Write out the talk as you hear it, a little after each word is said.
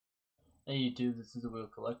Hey YouTube, this is the Wheel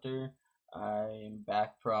Collector. I'm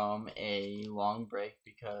back from a long break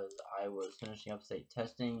because I was finishing up state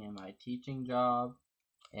testing in my teaching job,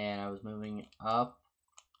 and I was moving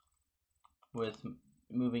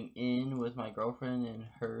in with my girlfriend and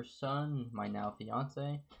her son, my now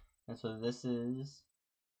fiance. And so this is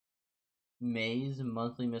May's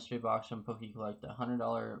monthly mystery box from Poke Collect, a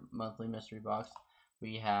 $100 monthly mystery box.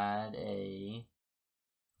 We had a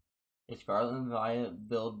Scarlet and Violet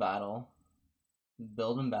build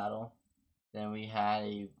and battle. Then we had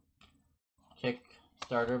a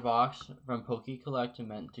Kickstarter box from Poke Collect,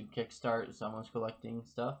 meant to kickstart someone's collecting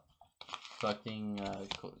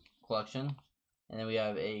collection. And then we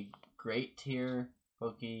have a Great Tier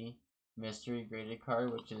Poke Mystery Graded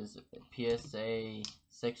card, which is PSA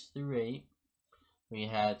 6 through 8. We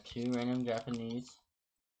had 2 random Japanese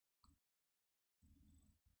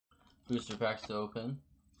booster packs to open,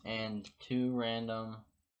 and 2 random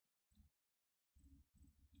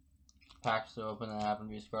packs to open that happen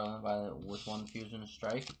to be Scarlet and Violet with 1 Fusion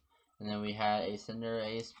Strike. And then we had a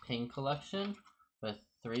Cinderace pink collection with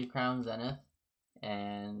 3 Crown Zenith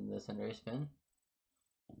and the Cinderace pin.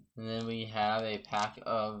 And then we have a pack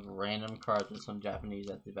of random cards with some Japanese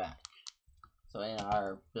at the back. So in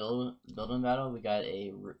our build and battle, we got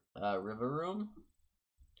a Rivaroom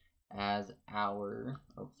as our,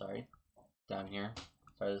 down here.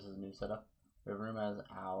 Sorry, this is a new setup. Rivaroom as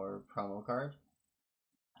our promo card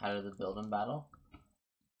out of the build and battle.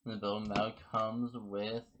 And the build and battle comes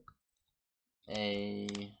with a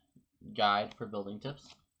guide for building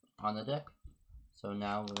tips on the deck. So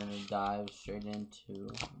now we're gonna dive straight into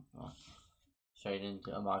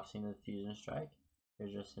unboxing the Fusion Strike.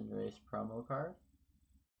 Here's your Cinderace promo card.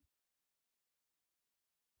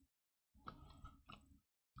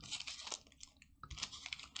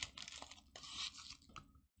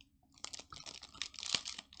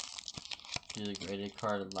 Do the graded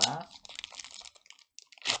card last.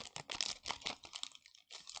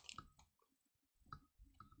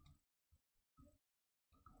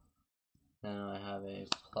 Then I have a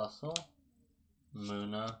Plusle,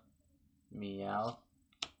 Munna, Meowth,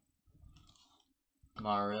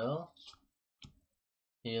 Marill,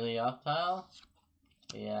 Helioptile.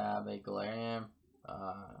 We have a Galarian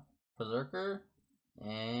Berserker,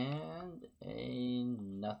 and a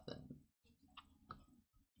nothing.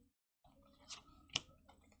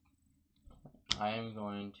 I am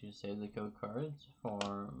going to save the code cards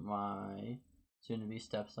for my soon-to-be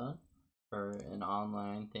stepson for an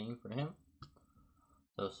online thing for him.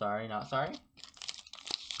 So sorry, not sorry.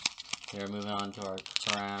 We are moving on to our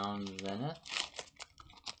Crown Zenith.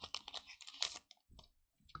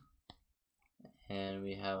 And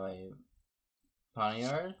we have a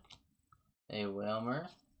Pawniard, a Wailmer,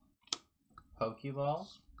 Pokeball,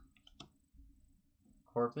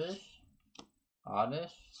 Corphish,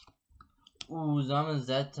 Oddish. Ooh,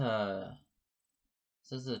 Zamazenta.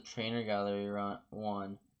 This is a Trainer Gallery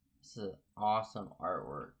one. This is awesome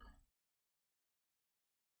artwork.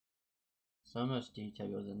 So much detail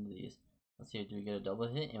goes into these. Let's see, do we get a double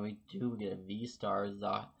hit? And we do get a V-Star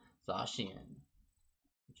Zacian.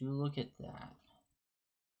 Would you look at that?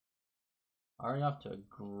 Already off to a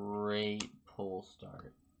great pull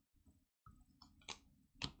start.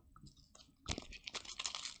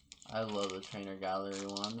 I love the Trainer Gallery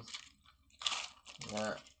ones.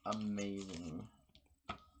 They're amazing.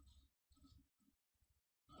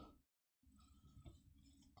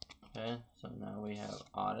 Okay, so now we have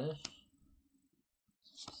Oddish,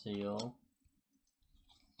 Seal,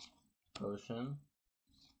 Potion,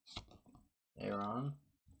 Aeron,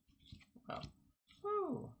 wow,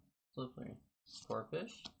 woo, Slippery,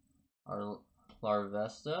 Corphish, our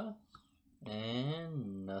Larvesta,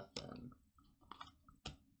 and nothing.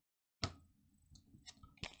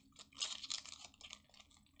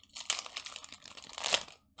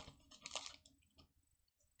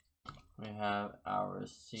 We have our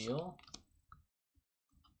Seal,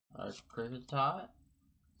 our Kricketot,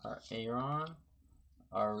 our Aeron,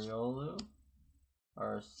 our Riolu,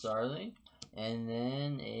 our Starly, and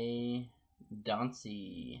then a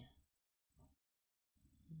Deontay.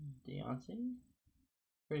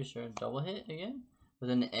 Pretty sure double hit again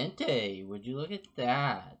with an Entei. Would you look at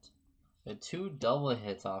that? The 2 double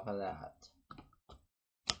hits off of that.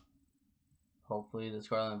 Hopefully the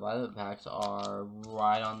Scarlet and Violet packs are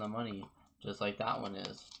right on the money, just like that one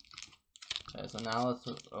is. Okay, so now let's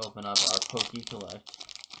open up our Poke Collect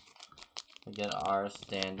and get our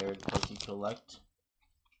standard Poke Collect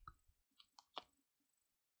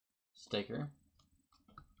sticker.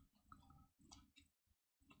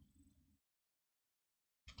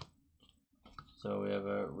 So we have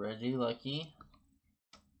a Regieleki,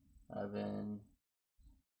 I have an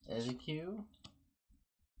Ezekiel,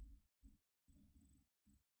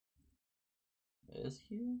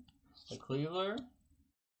 a Cleaver,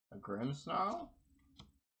 a Grimmsnarl,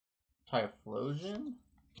 Typhlosion,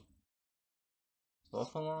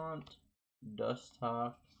 Buffalont,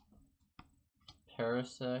 Dustox,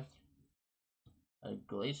 Parasect, a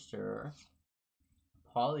Glacier,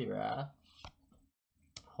 Poliwrath,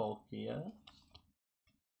 Palkia,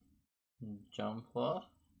 Jumpluff,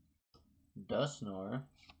 Dusknoir,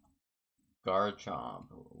 Garchomp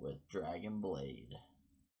with Dragon Blade.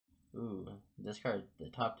 Ooh, discard the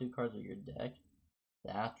top 2 cards of your deck.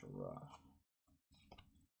 That's rough.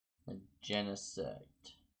 A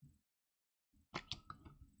Genesect.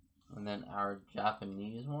 And then our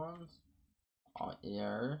Japanese ones are,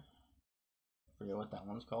 I forget what that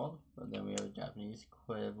one's called, but then we have a Japanese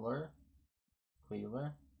Cleaver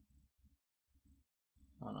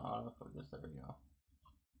on autofocus. There we go.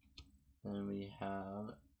 Then we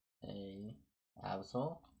have a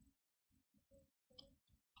Absol,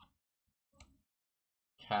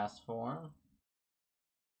 Castform,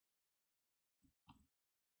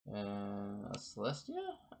 and a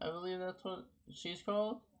Celestia, I believe that's what she's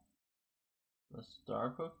called. The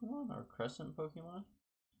Star Pokemon or Crescent Pokemon.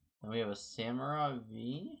 And we have a Samurai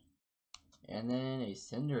V, and then a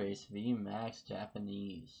Cinderace V Max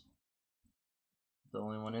Japanese. The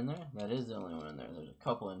only one in there? That is the only one in there. There's a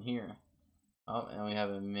couple in here. Oh, and we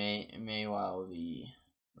have a Mawile V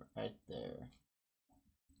right there.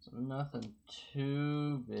 So nothing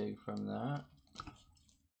too big from that.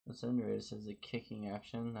 The Cinderace is a kicking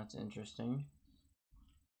action. That's interesting.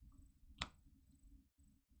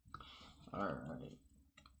 Alright.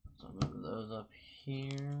 So move those up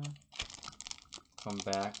here. Come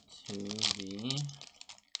back to the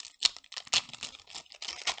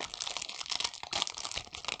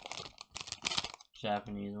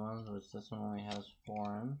Japanese ones, which this one only has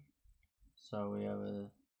 4 in. So we have a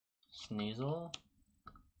Sneasel.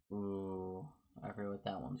 Ooh, I forget what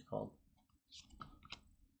that one's called.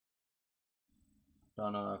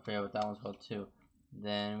 Don't know, I forget what that one's called too.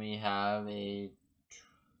 Then we have a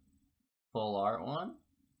full art one.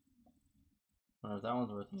 I wonder if that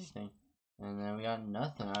one's worth anything. And then we got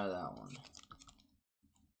nothing out of that one.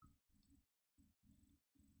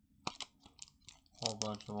 Whole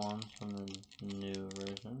bunch of ones from the new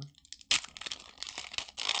version.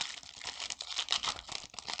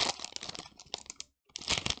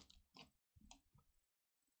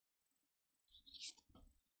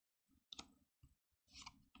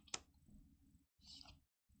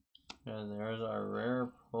 Yeah, there's our rare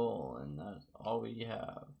pull, and that's all we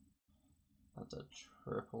have. That's a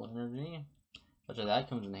triple energy. Actually, that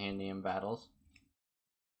comes in handy in battles.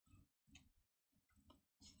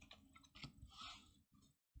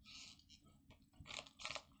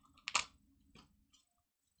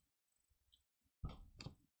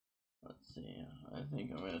 Let's see, I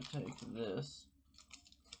think I'm going to take this.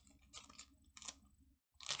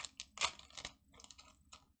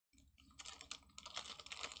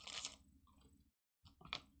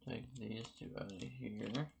 Take these 2 out of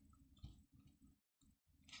here.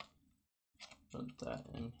 Put that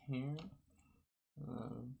in here.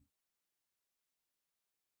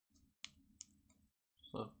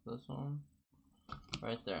 Flip this one.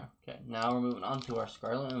 Right there. Okay, now we're moving on to our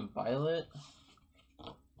Scarlet and Violet.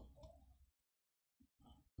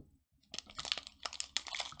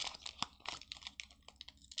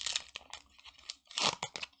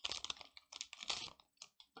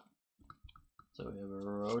 So we have a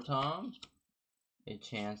Rotom, a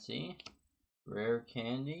Chansey, Rare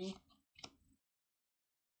Candy,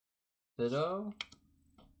 Fidough,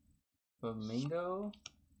 Flamingo,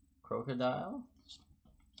 Crocodile,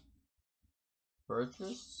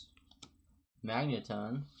 Burgess,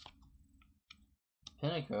 Magneton,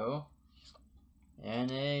 Pinnacle,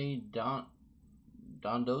 and a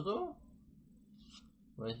Dondozo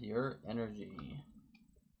with your energy.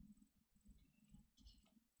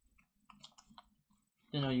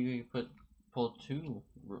 Didn't know you could pull 2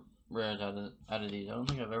 rares out of these. I don't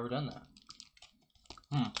think I've ever done that.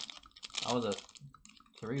 That was a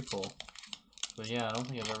 3 pull. But yeah, I don't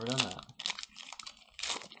think I've ever done that.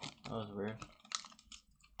 That was weird.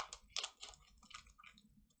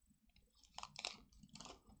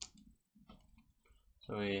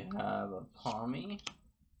 So we have a Palmy,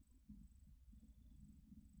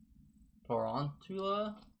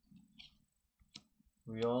 Tarantula,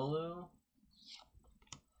 Riolu,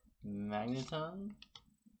 Magneton,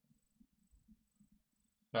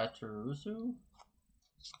 Pachirisu,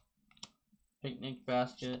 Picnic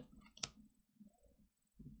Basket,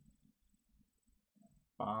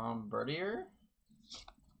 Bombardier,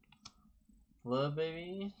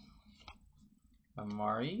 Flubbaby, a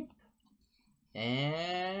Mareep,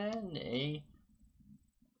 and a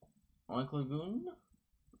Oinkologne,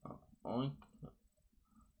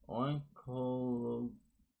 Oinkologne,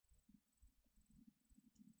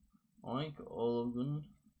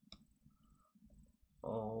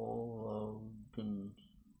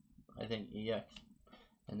 I think EX,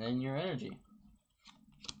 and then your energy.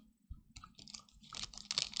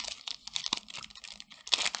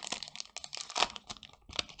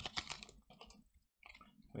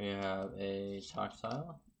 We have a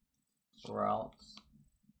Toxile, Growlithe,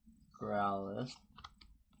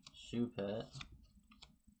 Shuppet,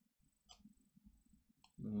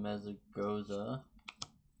 Mesagoza,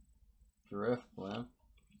 Drifblim,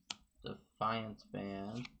 Defiance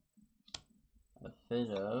Band, a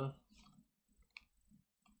Pidove,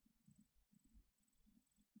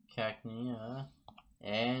 Cacnea,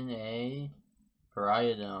 and a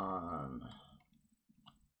Koraidon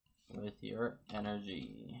with your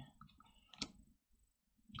energy.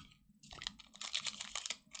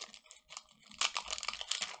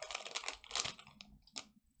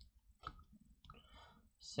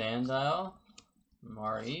 Sandile,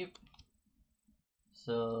 Mareep,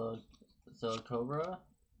 Silicobra,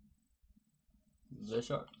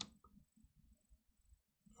 Bisharp,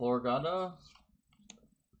 Floragato,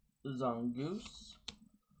 Zangoose,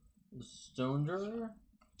 Stonedrer,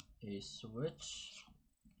 a Switch,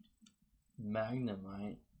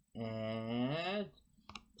 Magnemite, and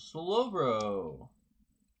Slowbro.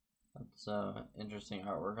 That's interesting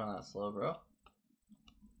artwork on that Slowbro.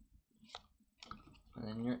 And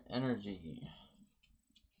then your energy.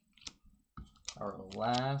 Our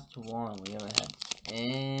last one. We haven't had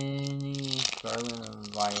any Scarlet and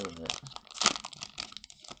Violet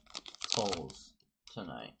pulls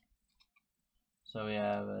tonight. So we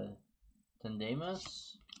have a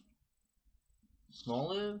Tendamus,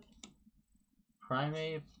 Smoliv,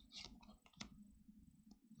 Primeape,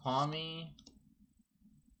 Palmy,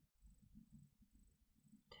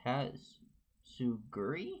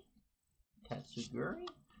 Tatsuguri?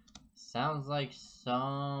 Sounds like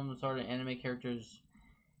some sort of anime character's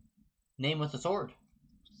name with a sword.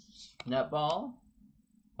 Netball,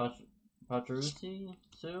 Pachirisu,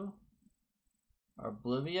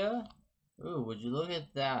 Oblivia. Ooh, would you look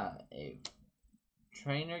at that? A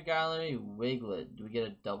Trainer Gallery Wiglet. Do we get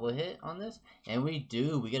a double hit on this? And we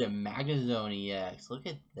do. We get a Magnezone EX. Look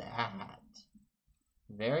at that.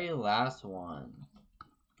 Very last one.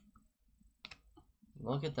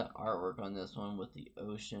 Look at the artwork on this one with the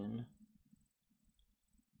ocean.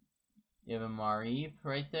 You have a Mareep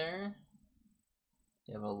right there.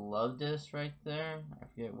 You have a Lovedis right there. I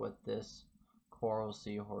forget what this Coral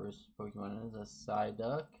Seahorse Pokemon is. A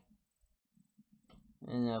Psyduck.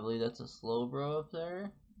 And I believe that's a Slowbro up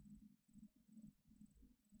there.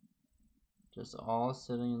 Just all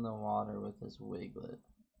sitting in the water with this Wiglet.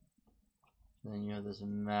 And then you have this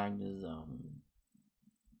Magnezone.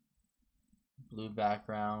 Blue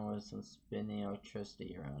background with some spinning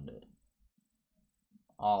electricity around it.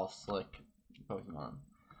 All slick Pokemon.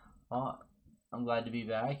 Well, I'm glad to be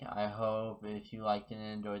back. I hope if you liked and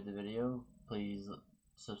enjoyed the video, please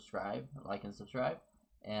subscribe, like and subscribe.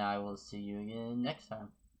 And I will see you again next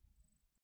time.